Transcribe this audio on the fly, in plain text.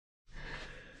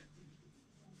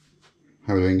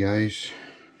How we doing, guys?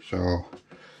 So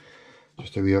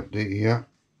just a wee update here.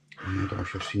 I don't know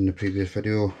if you've seen the previous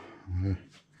video,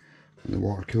 the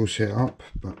water cool set up,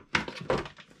 but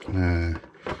I'll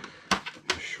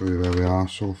show you where we are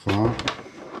so far.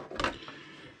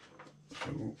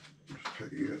 So just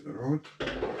put you at the rod. So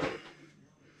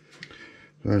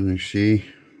as you can see,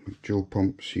 dual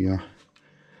pumps here,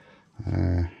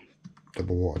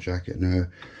 double water jacket now.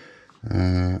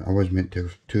 I was meant to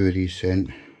have 2 of these sent,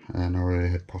 and I already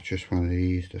had purchased one of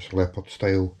these, this leopard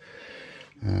style,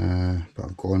 but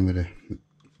I've gone with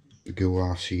the Ghoul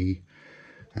RC.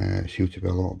 It seems to be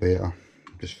a lot better,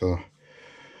 just for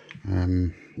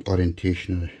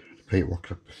orientation of the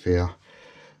pipework. I prefer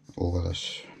over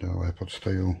this, the leopard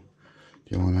style, to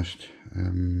be honest.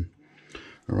 We're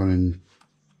running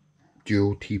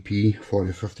dual TP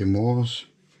 40-50 motors,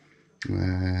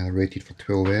 rated for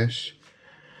 12S.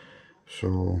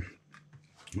 So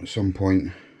at some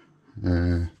point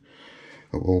it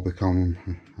will become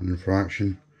an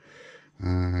infraction,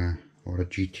 or a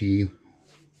GT,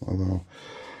 whatever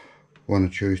one I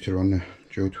choose to run the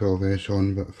dual 12S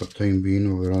on, but for the time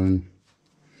being we'll be running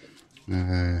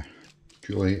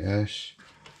dual 8S,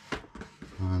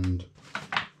 and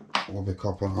we'll be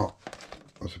coupling up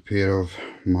with a pair of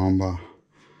Mamba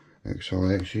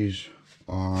XLXs,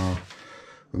 or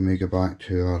we may go back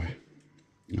to our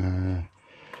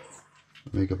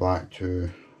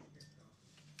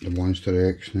the Monster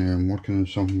X. Now I'm working on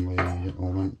something like that at the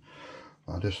moment,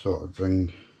 but I just thought I'd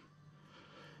bring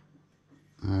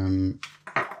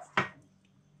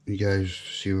you guys to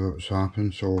see what's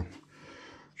happening. So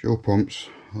dual pumps,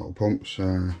 little pumps,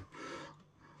 are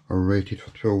rated for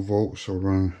 12 volts, so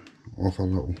run off a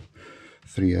little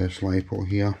 3S LiPo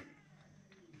here.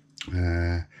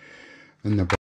 In the